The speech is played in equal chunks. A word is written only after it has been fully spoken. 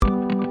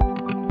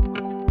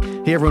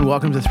Hey everyone,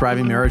 welcome to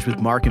Thriving Marriage with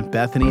Mark and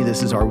Bethany.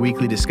 This is our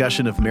weekly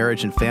discussion of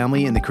marriage and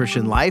family in the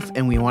Christian life,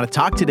 and we want to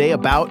talk today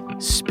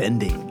about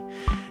spending.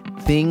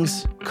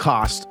 Things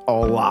cost a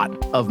lot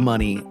of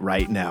money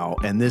right now,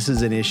 and this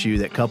is an issue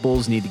that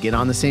couples need to get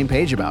on the same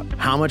page about.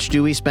 How much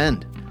do we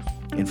spend?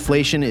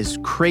 Inflation is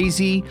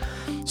crazy.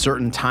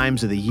 Certain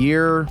times of the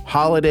year,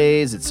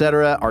 holidays,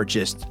 etc., are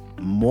just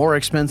more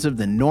expensive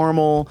than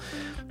normal.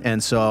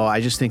 And so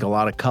I just think a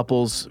lot of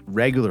couples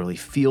regularly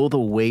feel the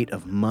weight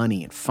of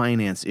money and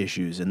finance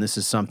issues. And this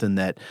is something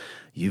that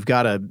you've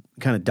got to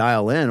kind of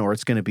dial in, or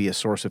it's going to be a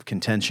source of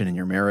contention in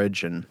your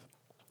marriage and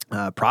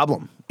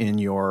problem in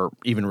your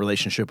even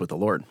relationship with the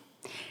Lord.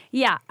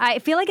 Yeah, I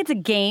feel like it's a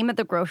game at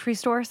the grocery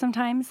store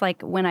sometimes,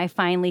 like when I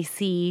finally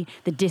see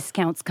the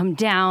discounts come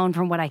down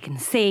from what I can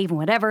save and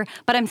whatever,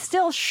 but I'm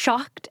still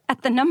shocked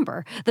at the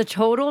number, the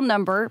total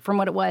number from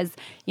what it was,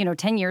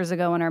 10 years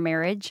ago in our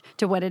marriage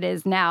to what it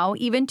is now,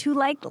 even to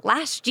like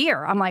last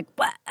year. I'm like,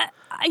 what?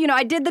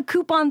 I did the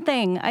coupon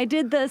thing, I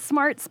did the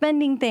smart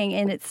spending thing,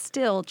 and it's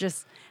still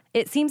just...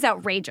 It seems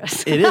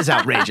outrageous. It is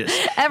outrageous.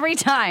 Every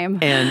time.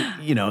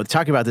 And,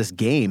 talk about this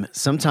game.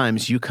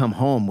 Sometimes you come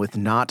home with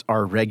not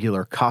our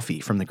regular coffee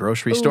from the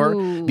grocery store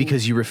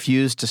because you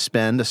refuse to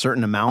spend a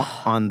certain amount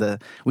on the...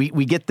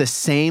 We get the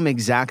same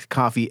exact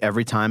coffee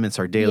every time. It's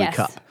our daily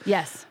cup.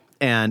 Yes.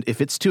 And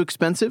if it's too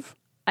expensive,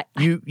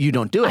 you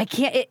don't do it. I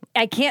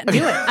can't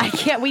do it. I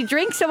can't. We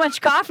drink so much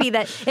coffee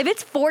that if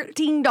it's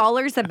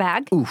 $14 a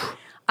bag... Oof.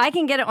 I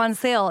can get it on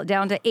sale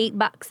down to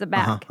 $8 a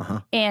bag.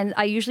 And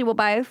I usually will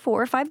buy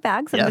 4 or 5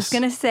 bags. I'm just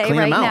going to say Clean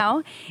right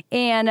now.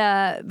 And,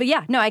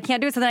 I can't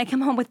do it. So then I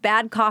come home with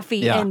bad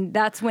coffee, and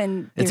that's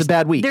when it's a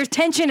bad week. There's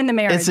tension in the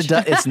marriage.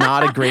 It's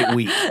not a great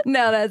week.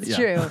 No, that's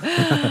true.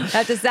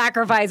 Have to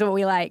sacrifice what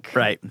we like.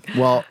 Right.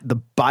 Well, the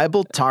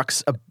Bible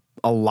talks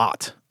a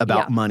lot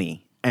about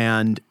money,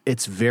 and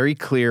it's very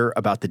clear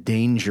about the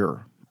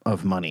danger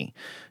of money.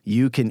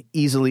 You can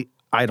easily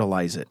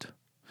idolize it.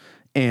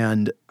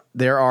 And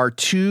there are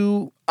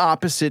two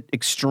opposite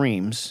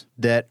extremes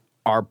that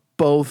are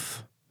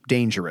both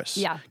dangerous.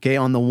 Yeah. Okay.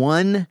 On the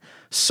one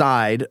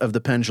side of the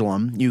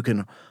pendulum, you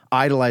can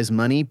idolize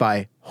money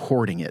by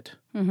hoarding it,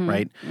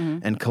 right?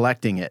 Mm-hmm. And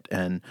collecting it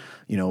and,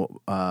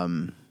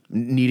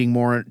 needing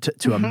more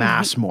to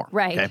amass more.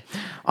 Right. Okay.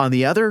 On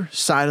the other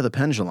side of the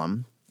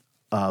pendulum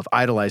of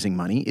idolizing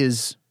money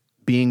is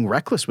being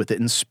reckless with it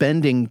and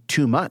spending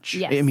too much.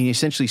 Yes. I mean,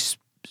 essentially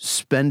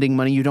spending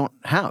money you don't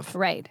have.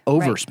 Right.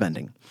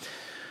 Overspending. Right.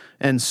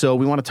 And so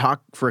we want to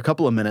talk for a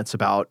couple of minutes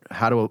about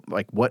how to,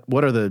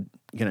 what are the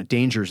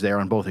dangers there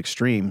on both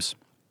extremes,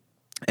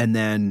 and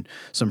then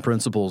some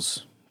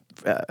principles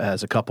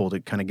as a couple to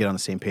kind of get on the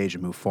same page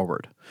and move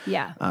forward.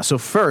 Yeah. So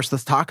first,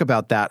 let's talk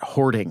about that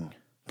hoarding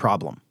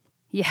problem.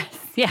 Yes.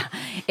 Yeah.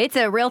 It's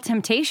a real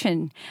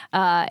temptation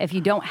if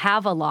you don't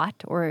have a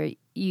lot or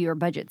your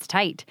budget's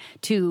tight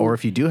or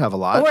if you do have a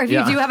lot. Or if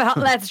you do have a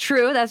that's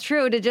true,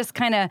 to just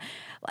kind of,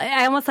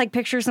 I almost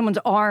picture someone's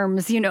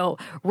arms,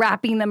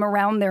 wrapping them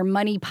around their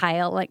money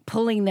pile, like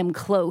pulling them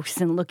close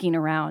and looking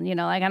around, I'm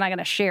not going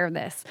to share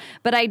this.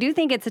 But I do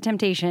think it's a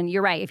temptation.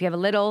 You're right. If you have a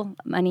little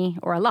money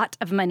or a lot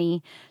of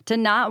money, to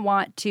not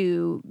want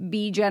to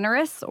be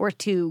generous or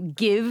to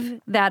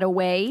give that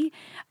away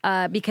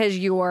because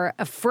you're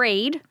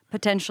afraid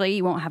potentially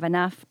you won't have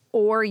enough,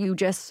 or you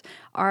just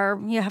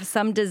have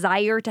some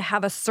desire to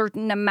have a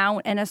certain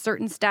amount and a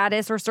certain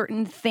status or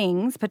certain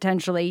things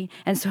potentially.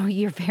 And so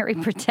you're very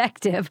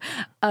protective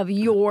of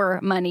your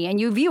money and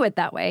you view it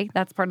that way.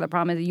 That's part of the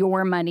problem, is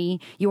your money,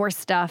 your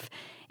stuff.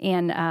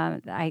 And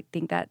I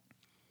think that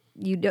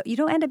you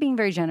don't end up being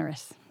very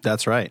generous.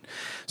 That's right.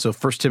 So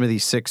 1 Timothy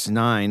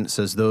 6:9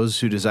 says,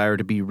 "Those who desire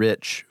to be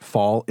rich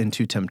fall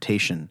into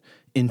temptation,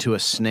 into a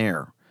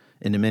snare,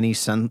 into many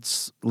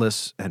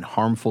senseless and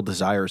harmful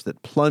desires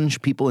that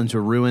plunge people into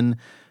ruin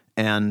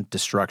and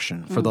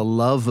destruction. For the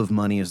love of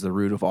money is the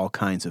root of all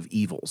kinds of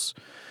evils.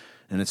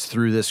 And it's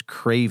through this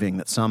craving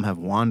that some have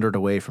wandered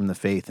away from the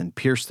faith and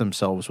pierced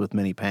themselves with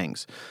many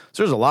pangs."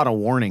 So there's a lot of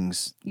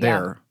warnings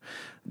there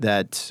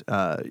that,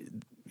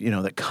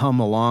 that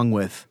come along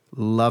with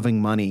loving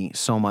money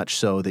so much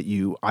so that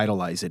you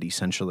idolize it,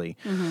 essentially.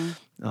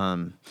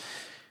 Mm-hmm.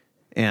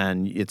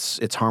 And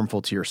it's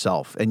harmful to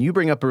yourself. And you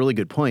bring up a really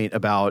good point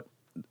about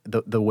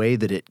the way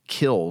that it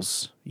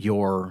kills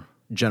your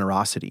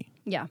generosity.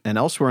 Yeah. And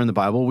elsewhere in the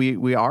Bible,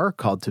 we are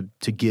called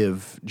to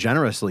give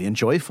generously and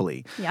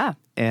joyfully. Yeah.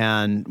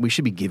 And we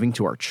should be giving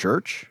to our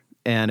church.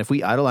 And if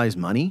we idolize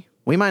money,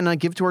 we might not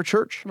give to our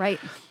church. Right.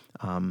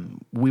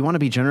 We want to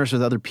be generous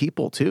with other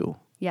people too.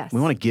 Yes.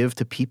 We want to give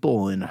to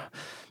people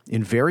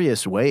in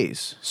various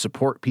ways,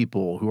 support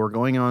people who are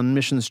going on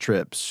missions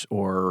trips,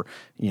 or,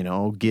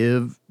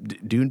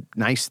 do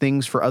nice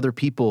things for other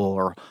people,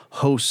 or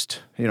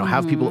host,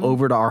 have people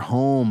over to our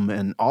home,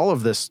 and all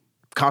of this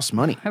costs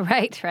money.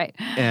 Right.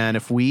 And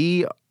if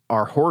we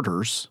are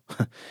hoarders,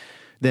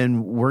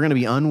 then we're going to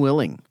be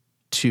unwilling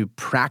to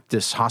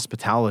practice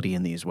hospitality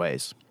in these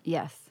ways.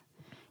 Yes.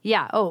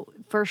 Yeah. Oh,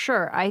 for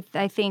sure. I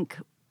think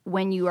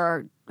when you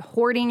are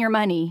hoarding your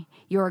money,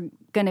 you're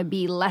going to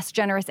be less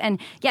generous. And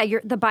yeah,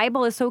 the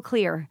Bible is so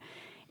clear.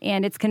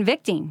 And it's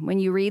convicting when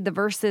you read the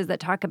verses that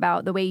talk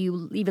about the way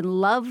you even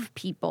love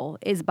people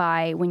is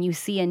by when you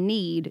see a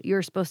need,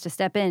 you're supposed to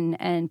step in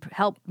and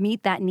help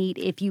meet that need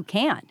if you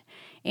can.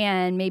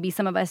 And maybe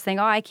some of us think,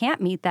 oh, I can't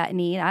meet that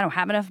need. I don't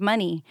have enough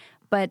money.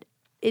 But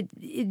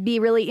it'd be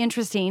really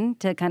interesting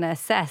to kind of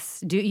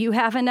assess, do you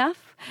have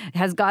enough?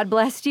 Has God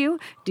blessed you?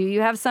 Do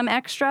you have some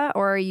extra?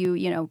 Or are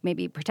you,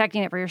 maybe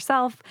protecting it for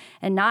yourself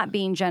and not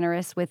being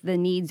generous with the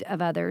needs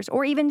of others?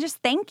 Or even just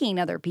thanking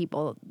other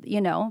people,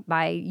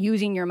 by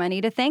using your money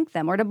to thank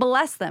them or to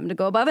bless them, to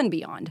go above and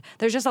beyond.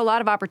 There's just a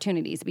lot of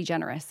opportunities to be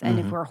generous. And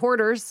if we're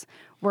hoarders,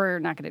 we're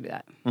not going to do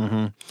that.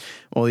 Mm-hmm.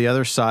 Well, the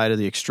other side of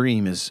the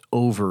extreme is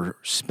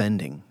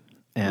overspending.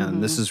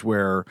 And this is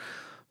where,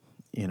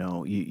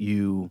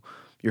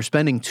 you're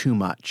spending too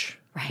much.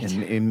 Right.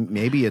 And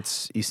maybe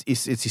it's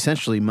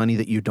essentially money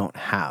that you don't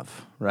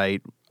have, right?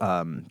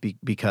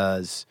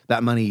 Because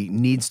that money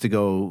needs to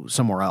go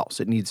somewhere else.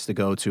 It needs to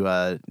go to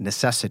a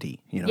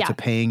necessity, to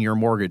paying your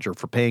mortgage or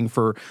for paying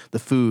for the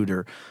food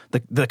or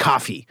the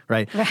coffee,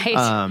 right?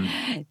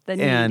 Right.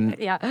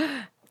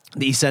 The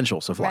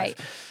essentials of life.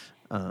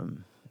 Right.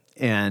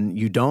 And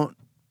you don't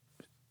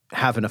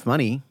have enough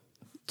money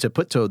to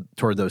put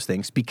toward those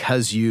things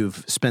because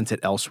you've spent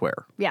it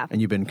elsewhere. Yeah. And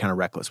you've been kind of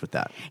reckless with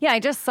that. Yeah, I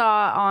just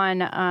saw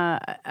on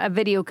a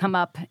video come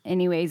up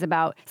anyways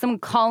about someone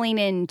calling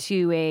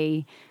into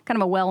a kind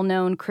of a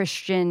well-known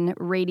Christian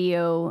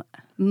radio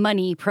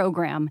money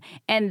program.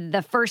 And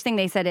the first thing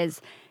they said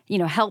is,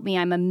 help me,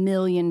 I'm $1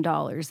 million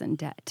in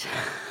debt.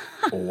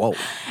 Whoa.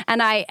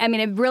 And I mean,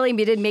 it really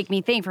did make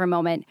me think for a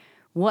moment,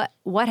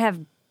 what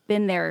have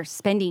been their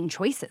spending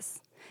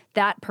choices?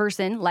 That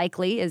person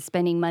likely is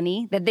spending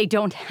money that they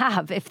don't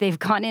have if they've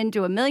gone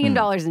into $1 million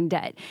in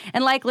debt.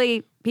 And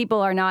likely people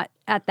are not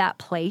at that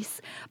place.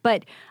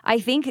 But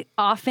I think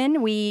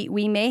often we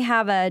may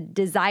have a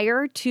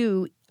desire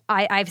to,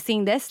 I've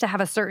seen this, to have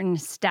a certain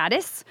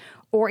status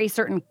or a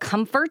certain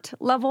comfort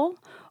level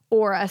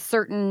or a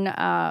certain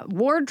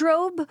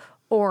wardrobe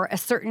or a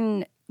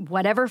certain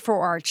whatever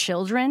for our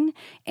children.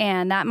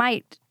 And that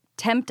might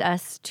tempt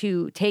us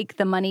to take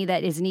the money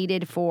that is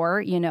needed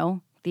for,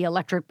 the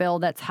electric bill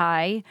that's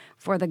high,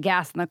 for the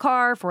gas in the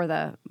car, for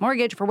the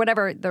mortgage, for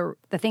whatever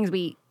the things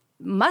we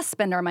must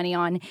spend our money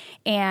on,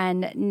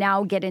 and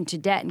now get into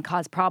debt and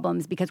cause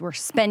problems because we're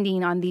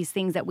spending on these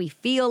things that we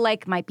feel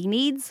like might be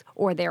needs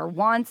or their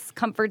wants,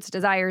 comforts,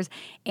 desires.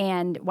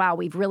 And wow,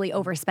 we've really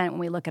overspent when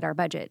we look at our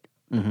budget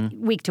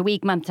week to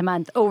week, month to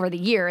month, over the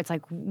year. It's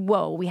like,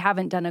 whoa, we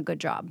haven't done a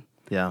good job.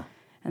 Yeah.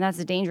 And that's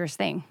a dangerous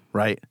thing.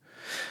 Right.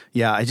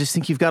 Yeah, I just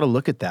think you've got to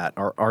look at that.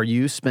 Are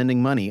you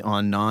spending money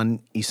on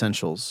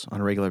non-essentials on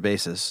a regular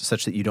basis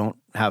such that you don't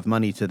have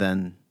money to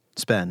then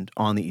spend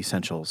on the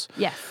essentials?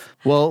 Yes.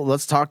 Well,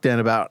 let's talk then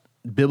about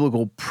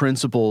biblical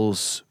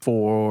principles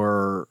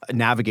for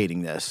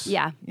navigating this.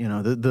 Yeah.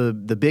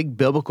 The big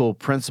biblical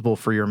principle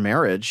for your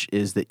marriage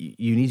is that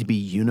you need to be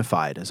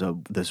unified as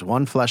this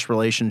one flesh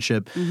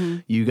relationship.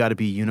 You got to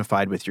be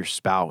unified with your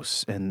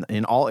spouse and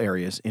in all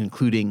areas,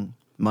 including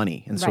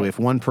money. And so if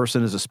one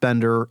person is a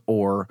spender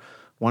or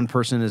one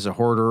person is a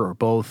hoarder or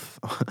both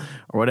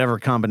or whatever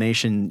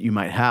combination you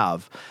might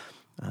have,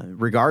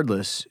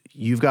 regardless,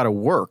 you've got to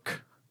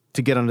work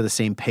to get onto the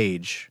same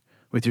page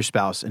with your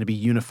spouse and to be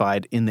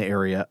unified in the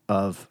area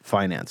of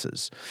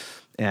finances.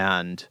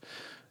 And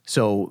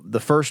so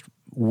the first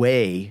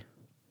way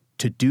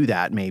to do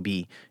that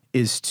maybe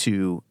is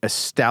to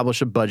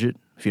establish a budget.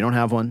 If you don't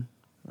have one,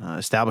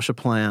 establish a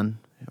plan.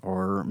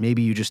 Or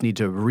maybe you just need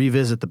to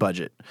revisit the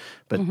budget.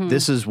 But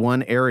this is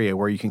one area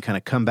where you can kind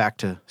of come back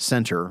to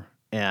center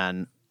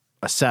and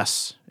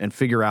assess and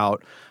figure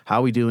out how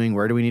are we doing,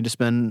 where do we need to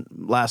spend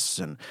less,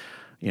 and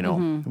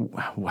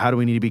how do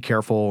we need to be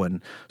careful,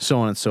 and so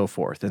on and so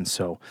forth. And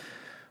so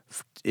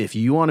if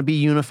you want to be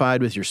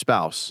unified with your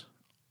spouse,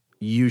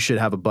 you should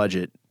have a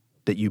budget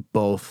that you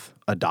both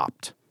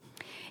adopt.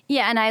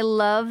 Yeah, and I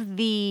love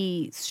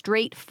the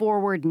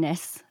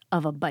straightforwardness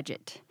of a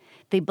budget.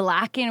 The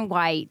black and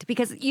white,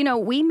 because,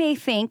 we may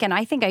think, and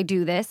I think I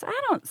do this,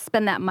 I don't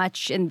spend that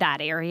much in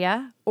that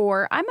area,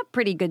 or I'm a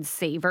pretty good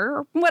saver,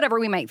 or whatever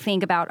we might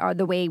think about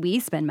the way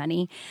we spend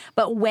money.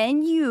 But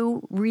when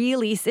you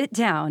really sit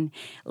down,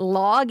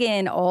 log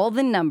in all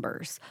the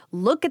numbers,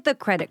 look at the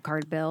credit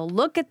card bill,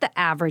 look at the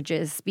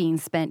averages being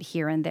spent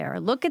here and there,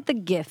 look at the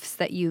gifts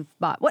that you've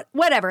bought,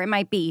 whatever it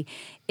might be,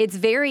 it's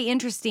very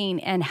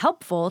interesting and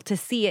helpful to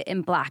see it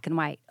in black and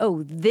white.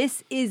 Oh,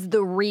 this is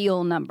the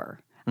real number.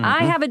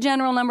 I have a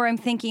general number I'm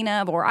thinking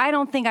of, or I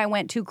don't think I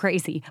went too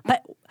crazy.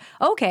 But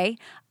okay,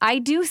 I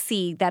do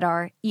see that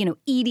our,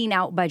 eating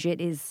out budget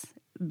is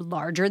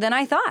larger than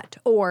I thought.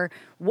 Or,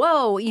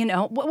 whoa,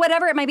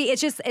 whatever it might be.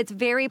 It's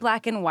very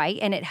black and white,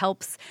 and it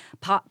helps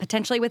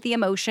potentially with the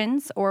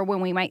emotions, or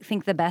when we might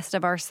think the best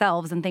of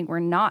ourselves and think we're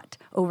not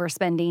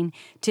overspending,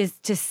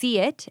 to see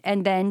it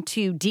and then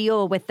to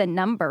deal with the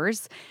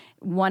numbers.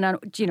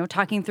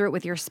 Talking through it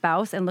with your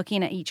spouse and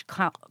looking at each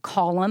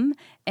column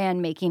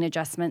and making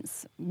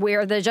adjustments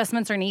where the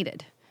adjustments are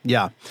needed.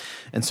 Yeah.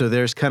 And so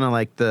there's kind of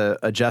like the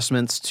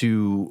adjustments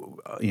to,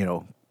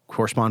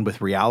 correspond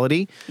with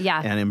reality.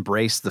 Yeah. And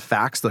embrace the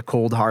facts, the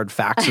cold, hard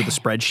facts of the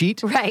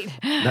spreadsheet. Right.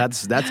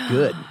 That's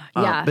good.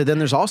 Yeah. But then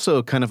there's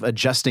also kind of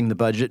adjusting the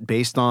budget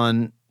based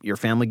on your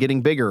family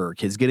getting bigger, or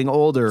kids getting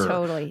older.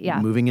 Totally, yeah.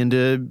 Moving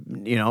into,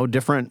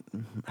 different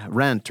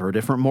rent or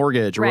different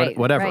mortgage or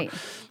whatever. Right.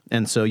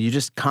 And so you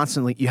just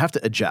you have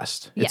to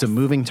adjust. Yes. It's a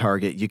moving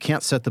target. You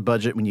can't set the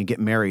budget when you get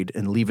married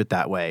and leave it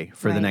that way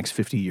for the Right. next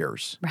 50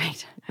 years.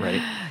 Right.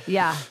 Right?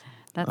 Yeah,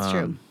 that's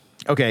true.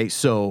 Okay,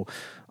 so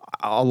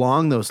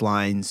along those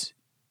lines,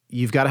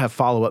 you've got to have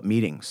follow-up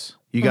meetings.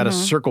 You got to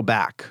circle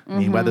back. I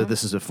mean, whether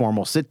this is a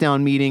formal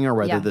sit-down meeting or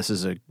whether Yeah. this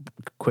is a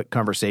quick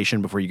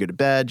conversation before you go to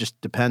bed, just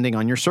depending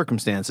on your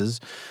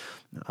circumstances,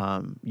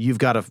 you've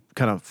got to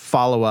kind of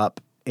follow up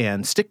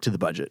and stick to the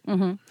budget.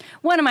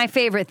 One of my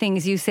favorite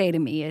things you say to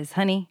me is,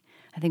 honey,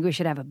 I think we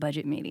should have a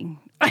budget meeting.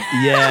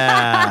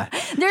 Yeah.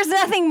 There's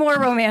nothing more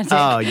romantic.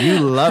 Oh, you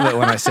love it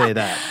when I say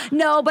that.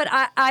 No, but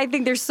I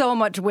think there's so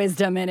much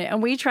wisdom in it.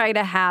 And we try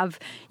to have,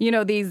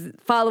 these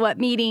follow-up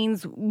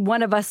meetings.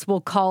 One of us will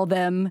call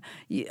them,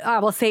 I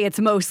will say it's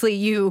mostly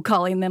you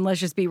calling them, let's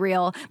just be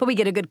real. But we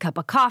get a good cup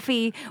of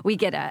coffee. We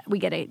get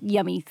a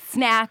yummy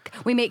snack.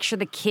 We make sure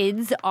the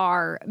kids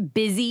are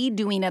busy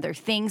doing other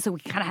things so we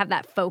kind of have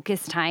that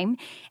focus time.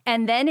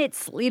 And then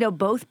it's,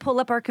 both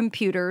pull up our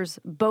computers,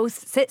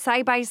 both sit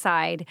side by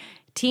side,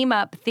 team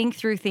up, think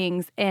through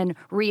things, and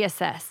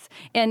reassess.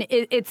 And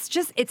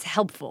it's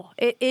helpful.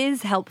 It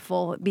is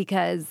helpful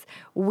because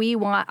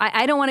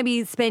I don't want to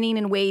be spending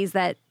in ways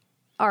that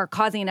are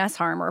causing us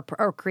harm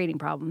or creating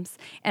problems.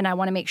 And I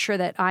want to make sure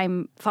that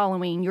I'm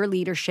following your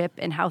leadership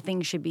and how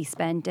things should be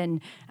spent. And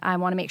I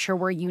want to make sure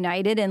we're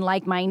united and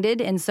like-minded.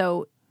 And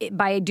so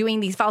by doing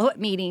these follow-up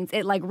meetings,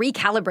 it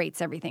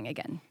recalibrates everything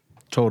again.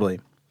 Totally.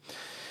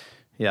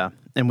 Yeah.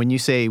 And when you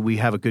say we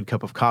have a good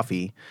cup of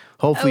coffee,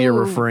 hopefully you're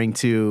referring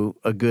to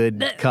a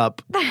good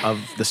cup of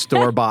the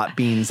store-bought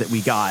beans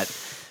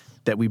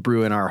that we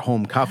brew in our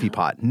home coffee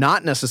pot.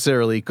 Not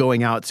necessarily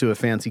going out to a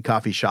fancy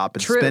coffee shop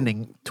and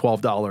spending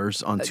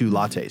 $12 on 2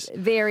 lattes.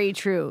 Very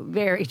true.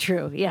 Very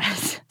true.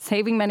 Yes.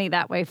 Saving money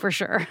that way for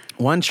sure.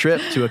 One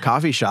trip to a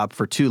coffee shop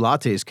for 2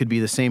 lattes could be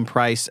the same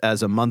price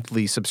as a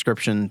monthly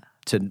subscription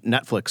to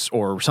Netflix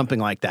or something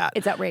like that.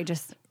 It's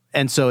outrageous.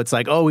 And so it's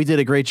like, we did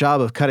a great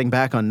job of cutting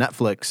back on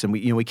Netflix, and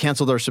we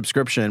canceled our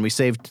subscription. We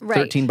saved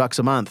 $13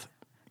 a month.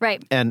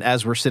 Right. And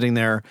as we're sitting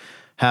there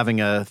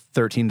having a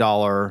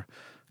 $13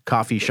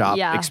 coffee shop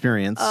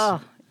experience. Oh,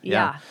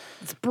 yeah.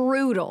 It's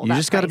brutal. You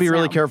just got to be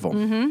really careful.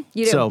 Mm-hmm.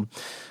 You do. So,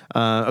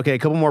 a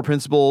couple more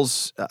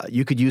principles.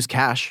 You could use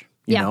cash.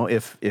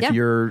 If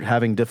you're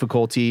having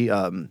difficulty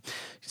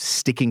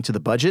sticking to the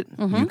budget,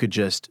 you could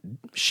just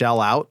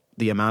shell out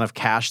the amount of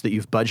cash that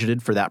you've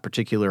budgeted for that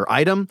particular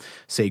item,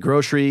 say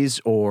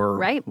groceries or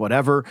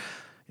whatever,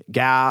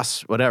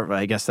 gas, whatever.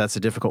 I guess that's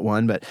a difficult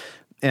one,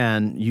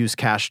 and use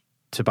cash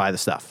to buy the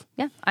stuff.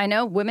 Yeah, I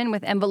know women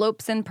with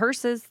envelopes and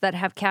purses that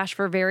have cash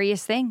for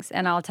various things.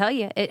 And I'll tell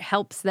you, it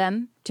helps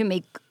them to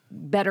make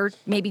better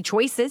maybe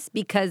choices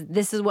because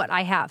this is what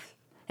I have.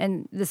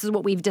 And this is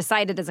what we've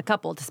decided as a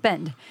couple to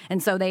spend.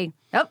 And so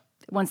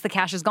once the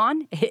cash is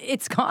gone,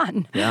 it's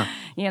gone. Yeah.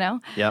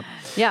 Yep.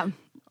 Yeah.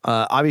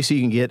 Obviously,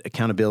 you can get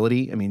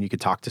accountability. I mean, you could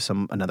talk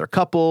to another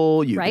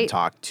couple. You can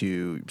talk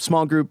to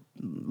small group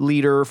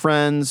leader,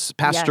 friends,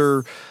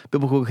 pastor,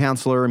 biblical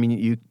counselor. I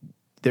mean,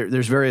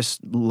 there's various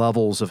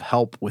levels of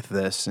help with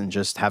this, and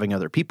just having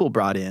other people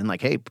brought in.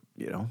 Like, hey,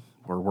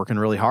 we're working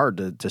really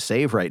hard to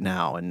save right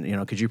now,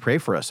 and could you pray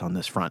for us on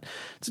this front?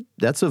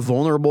 That's a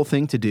vulnerable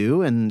thing to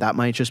do, and that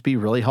might just be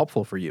really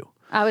helpful for you.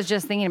 I was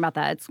just thinking about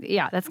that.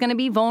 That's going to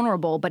be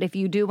vulnerable, but if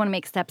you do want to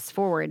make steps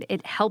forward,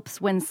 it helps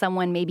when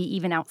someone maybe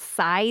even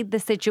outside the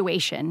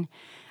situation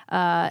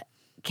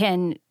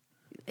can,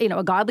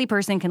 a godly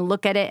person can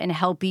look at it and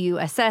help you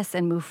assess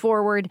and move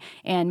forward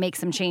and make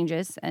some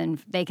changes, and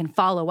they can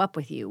follow up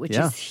with you, which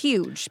is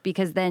huge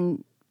because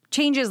then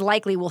changes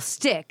likely will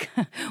stick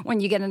when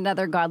you get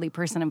another godly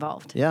person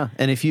involved. Yeah,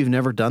 and if you've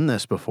never done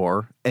this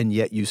before and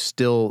yet you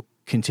still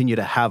continue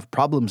to have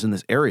problems in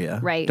this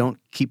area, don't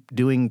keep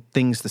doing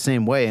things the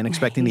same way and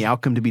expecting the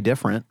outcome to be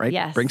different, right?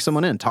 Yes. Bring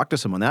someone in, talk to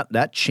someone.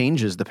 That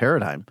changes the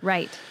paradigm.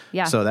 Right,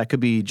 yeah. So that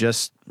could be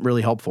just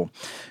really helpful.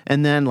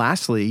 And then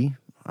lastly,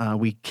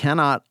 we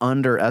cannot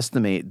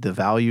underestimate the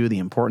value, the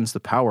importance, the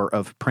power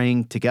of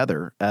praying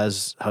together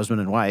as husband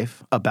and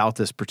wife about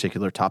this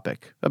particular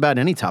topic, about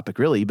any topic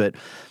really, but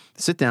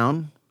sit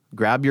down,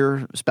 grab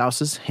your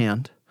spouse's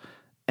hand,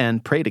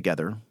 and pray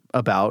together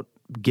about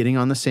getting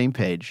on the same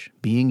page,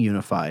 being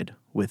unified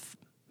with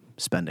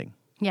spending.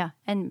 Yeah,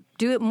 and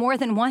do it more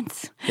than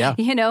once. Yeah.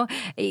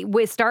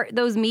 We start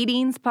those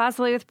meetings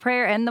possibly with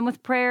prayer, end them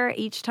with prayer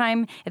each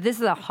time. If this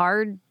is a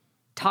hard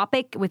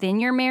topic within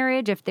your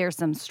marriage, if there's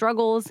some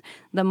struggles,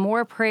 the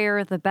more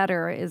prayer, the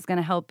better is going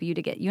to help you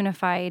to get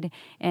unified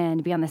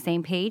and be on the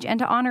same page and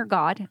to honor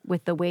God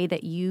with the way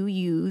that you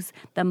use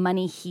the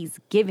money He's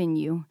given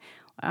you.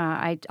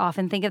 I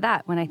often think of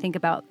that when I think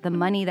about the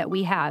money that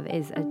we have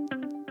is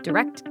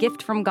direct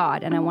gift from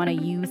God, and I want to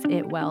use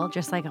it well,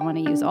 just like I want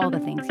to use all the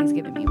things He's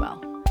given me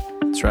well.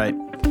 That's right.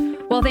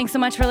 Well, thanks so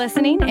much for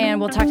listening, and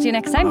we'll talk to you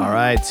next time. All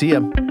right. See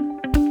ya.